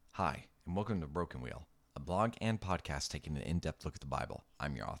Hi, and welcome to Broken Wheel, a blog and podcast taking an in-depth look at the Bible.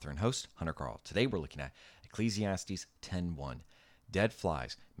 I'm your author and host, Hunter Carl. Today we're looking at Ecclesiastes 10:1. Dead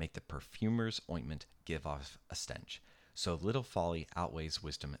flies make the perfumer's ointment give off a stench, so little folly outweighs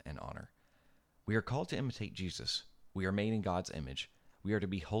wisdom and honor. We are called to imitate Jesus. We are made in God's image. We are to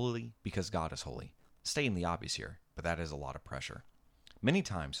be holy because God is holy. Stating the obvious here, but that is a lot of pressure. Many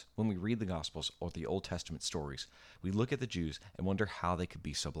times, when we read the Gospels or the Old Testament stories, we look at the Jews and wonder how they could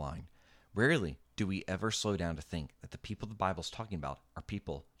be so blind. Rarely do we ever slow down to think that the people the Bible's talking about are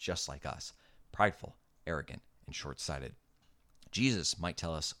people just like us, prideful, arrogant, and short-sighted. Jesus might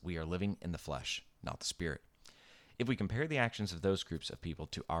tell us we are living in the flesh, not the spirit. If we compare the actions of those groups of people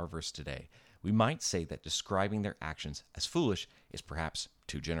to our verse today, we might say that describing their actions as foolish is perhaps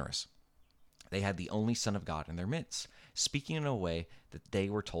too generous. They had the only Son of God in their midst, speaking in a way that they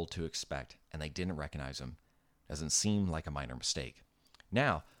were told to expect, and they didn't recognize him. Doesn't seem like a minor mistake.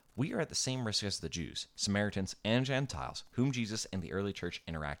 Now, we are at the same risk as the Jews, Samaritans, and Gentiles, whom Jesus and the early church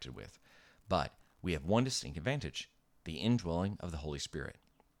interacted with. But we have one distinct advantage, the indwelling of the Holy Spirit.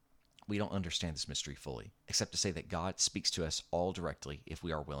 We don't understand this mystery fully, except to say that God speaks to us all directly if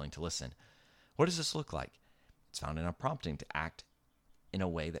we are willing to listen. What does this look like? It's found in a prompting to act in a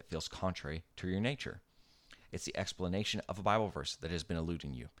way that feels contrary to your nature. It's the explanation of a Bible verse that has been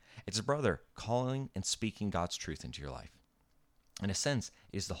eluding you. It's a brother calling and speaking God's truth into your life. In a sense,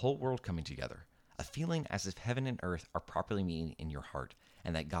 it is the whole world coming together, a feeling as if heaven and earth are properly meeting in your heart,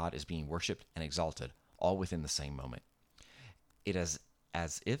 and that God is being worshipped and exalted, all within the same moment. It is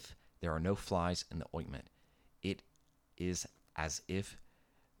as if there are no flies in the ointment. It is as if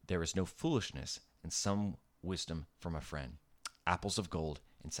there is no foolishness and some wisdom from a friend. Apples of gold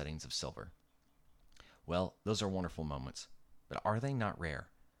in settings of silver. Well, those are wonderful moments, but are they not rare?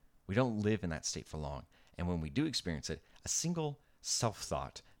 We don't live in that state for long, and when we do experience it, a single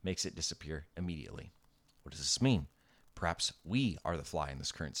self-thought makes it disappear immediately. What does this mean? Perhaps we are the fly in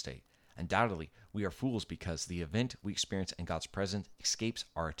this current state. Undoubtedly, we are fools because the event we experience in God's presence escapes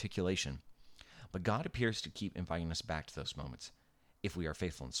our articulation. But God appears to keep inviting us back to those moments. If we are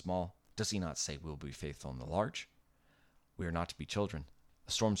faithful in small, does he not say we will be faithful in the large? We are not to be children.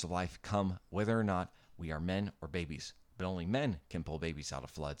 The storms of life come whether or not we are men or babies, but only men can pull babies out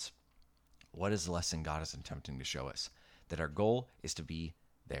of floods. What is the lesson God is attempting to show us? That our goal is to be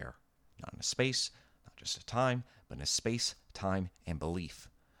there, not in a space, not just a time, but in a space, time, and belief.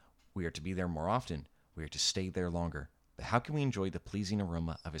 We are to be there more often. We are to stay there longer. But how can we enjoy the pleasing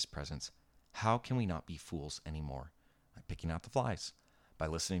aroma of his presence? How can we not be fools anymore? By picking out the flies, by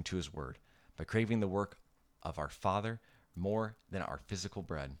listening to his word, by craving the work of our Father more than our physical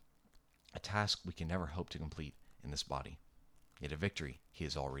bread, a task we can never hope to complete in this body, yet a victory he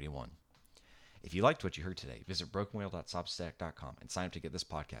has already won. If you liked what you heard today, visit brokenwhale.substack.com and sign up to get this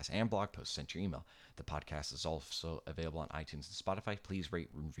podcast and blog posts sent to your email. The podcast is also available on iTunes and Spotify. Please rate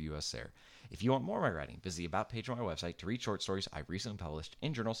and review us there. If you want more of my writing, visit the About page on my website to read short stories I've recently published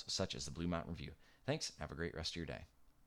in journals such as the Blue Mountain Review. Thanks, and have a great rest of your day.